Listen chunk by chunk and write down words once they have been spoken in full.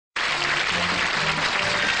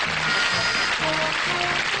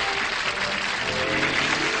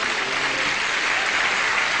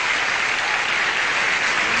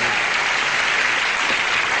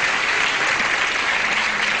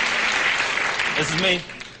This is me?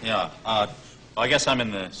 Yeah. Well, I guess I'm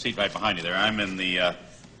in the seat right behind you there. I'm in the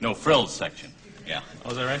no frills section. Yeah.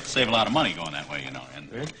 Oh, is that right? Save a lot of money going that way, you know.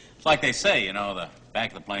 And Really? it's like they say, you know, the back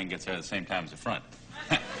of the plane gets there at the same time as the front.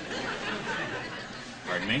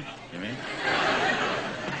 Pardon me? You mean?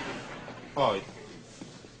 Oh, you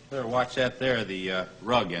better watch that there. The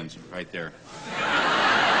rug ends right there.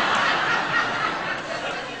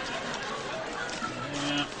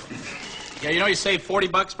 Yeah, you know you save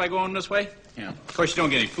 $40 by going this way? Yeah. Of course, you don't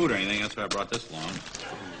get any food or anything. That's why I brought this along.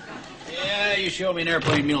 Yeah, you show me an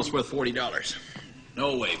airplane meal it's worth $40.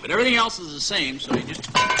 No way. But everything else is the same, so you just...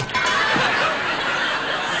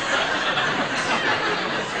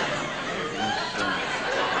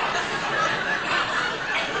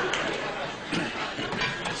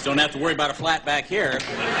 Just don't have to worry about a flat back here.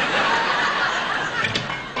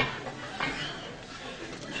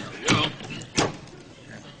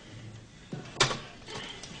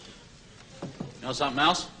 Know something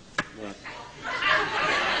else? What?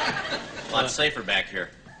 A lot safer back here.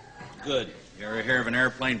 Good. You ever hear of an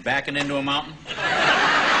airplane backing into a mountain?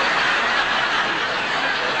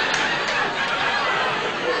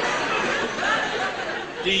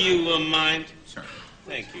 Do you mind? Sir.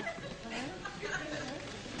 Thank you.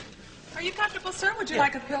 Are you comfortable, sir? Would you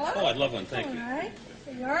like a pillow? Oh, I'd love one. Thank you. All right.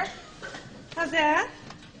 There you are. How's that?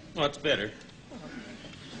 Oh, it's better.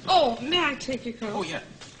 Oh, may I take your coat? Oh, yeah.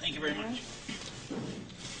 Thank you very much.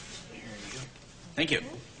 Here you go. Thank you.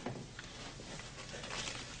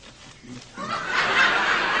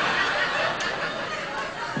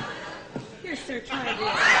 Here, sir, try this.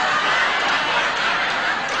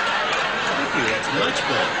 Thank you. That's much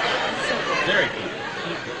better. Very good.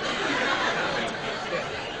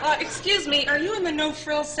 Excuse me, are you in the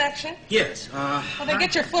no-frills section? Yes. Well, then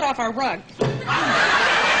get your foot off our rug.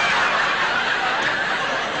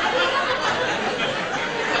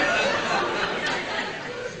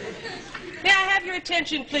 May I have your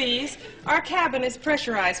attention, please? Our cabin is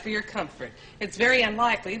pressurized for your comfort. It's very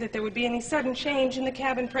unlikely that there would be any sudden change in the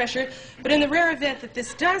cabin pressure, but in the rare event that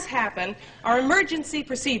this does happen, our emergency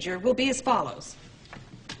procedure will be as follows.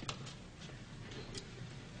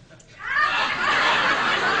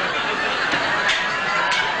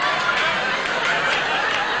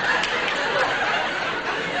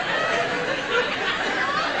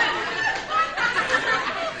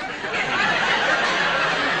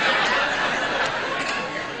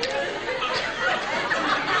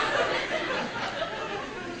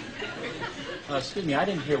 Excuse me, I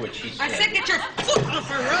didn't hear what she said. I said get your foot off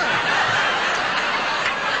her rug.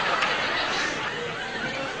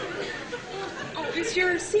 Oh, is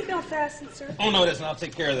your seatbelt fastened, sir? Oh, no, it isn't. I'll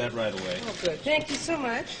take care of that right away. Oh, good. Thank you so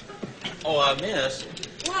much. Oh, miss.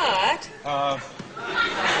 What?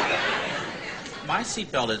 My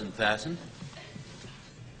seatbelt isn't fastened.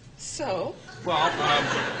 So? Well,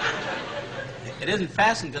 It isn't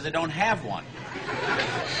fastened because I don't have one.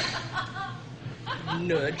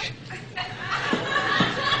 Nudge.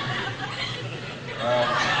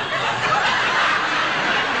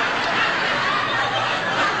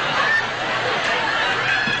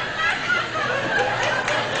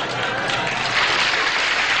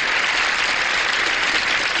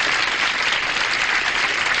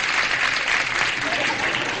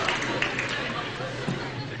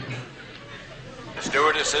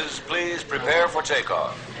 Stewardesses, please prepare for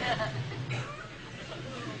takeoff.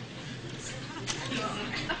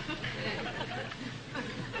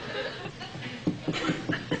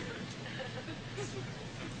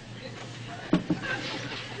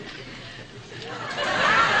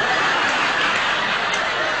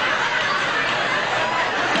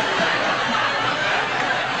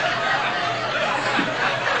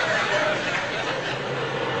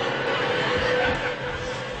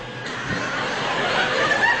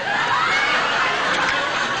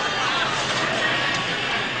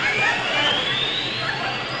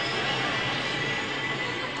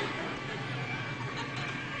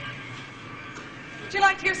 Would you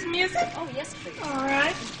like to hear some music? Oh, yes, please. All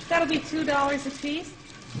right. That'll be $2 a piece.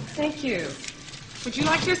 Thank you. Would you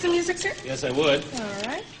like to hear some music, sir? yes, I would. All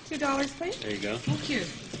right. $2, please. There you go. Thank you.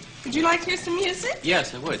 Would you like to hear some music?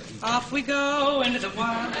 Yes, I would. Off we go into the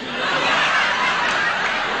wild.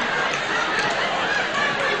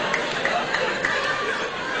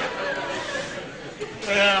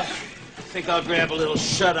 Well, I think I'll grab a little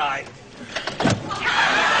shut-eye.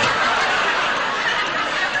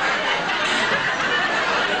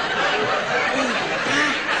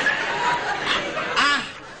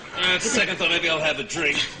 At second thought, maybe I'll have a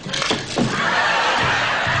drink.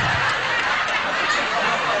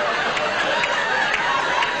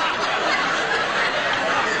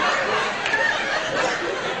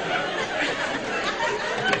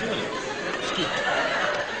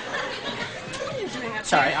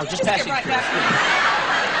 sorry. I was just passing get right through. back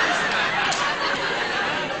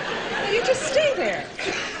here. No, you just stay there.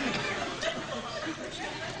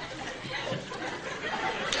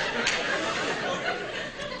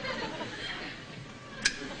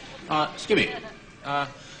 Excuse me. Can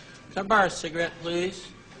I borrow a cigarette, please?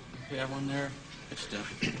 Do you have one there? Just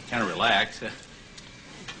kind of relax.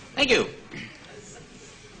 Thank you.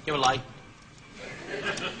 Give a light.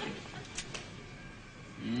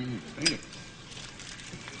 Thank you.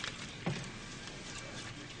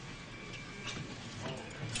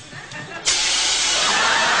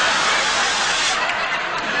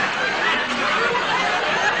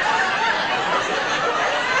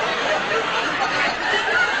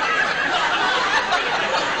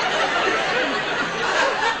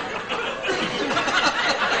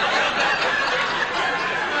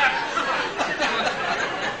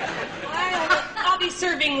 I'll be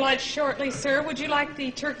serving lunch shortly, sir. Would you like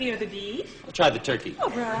the turkey or the beef? I'll try the turkey. All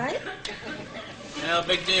right. Well,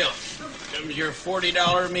 big deal. Comes your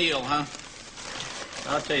 $40 meal, huh?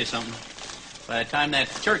 I'll tell you something. By the time that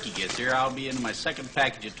turkey gets here, I'll be into my second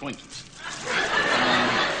package of Twinkies.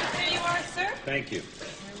 Here you are, sir. Thank you.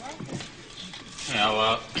 Yeah,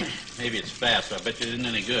 well, maybe it's fast, but I bet you it isn't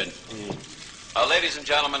any good. Ladies and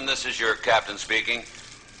gentlemen, this is your captain speaking.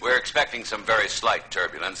 We're expecting some very slight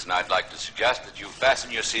turbulence, and I'd like to suggest that you fasten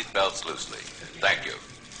your seatbelts loosely. Thank you.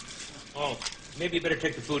 Oh, maybe you better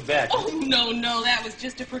take the food back. Oh, no, that was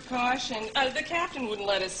just a precaution. The captain wouldn't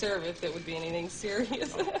let us serve if it would be anything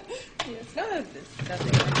serious. Yes, no, it's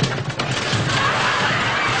nothing like that.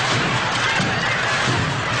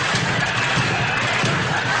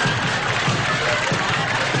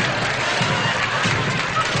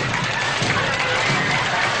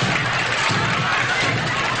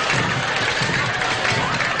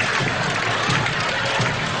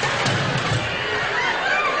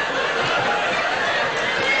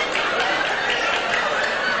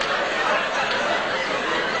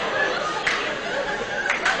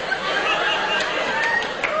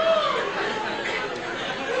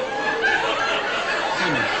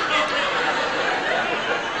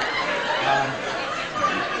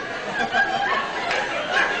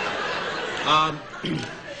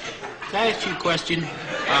 Can I ask you a question?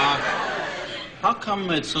 How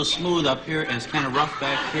come it's so smooth up here and it's kind of rough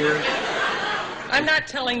back here? I'm not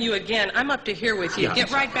telling you again. I'm up to here with you. Yeah,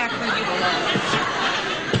 Get right back where you belong.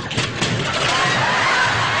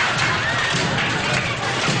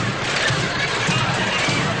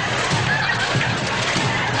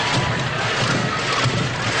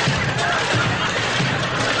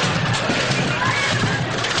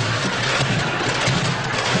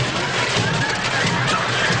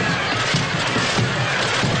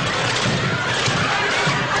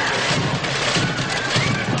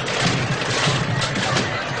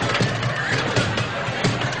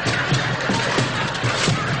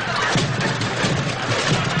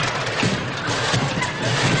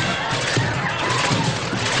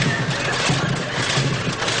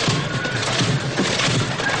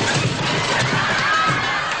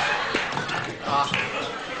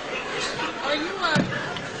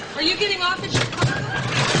 Are you getting off at Chicago?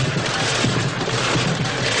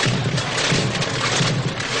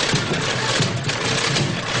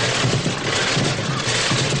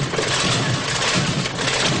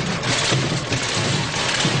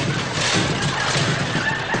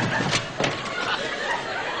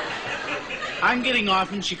 I'm getting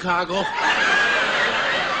off in Chicago.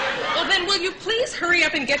 Well, then will you please hurry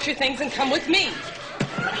up and get your things and come with me?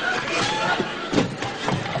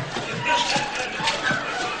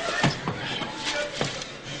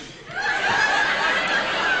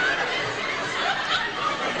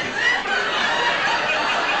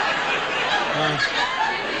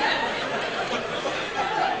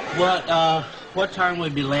 What time will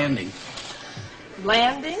we be landing?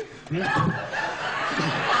 Landing? Hmm?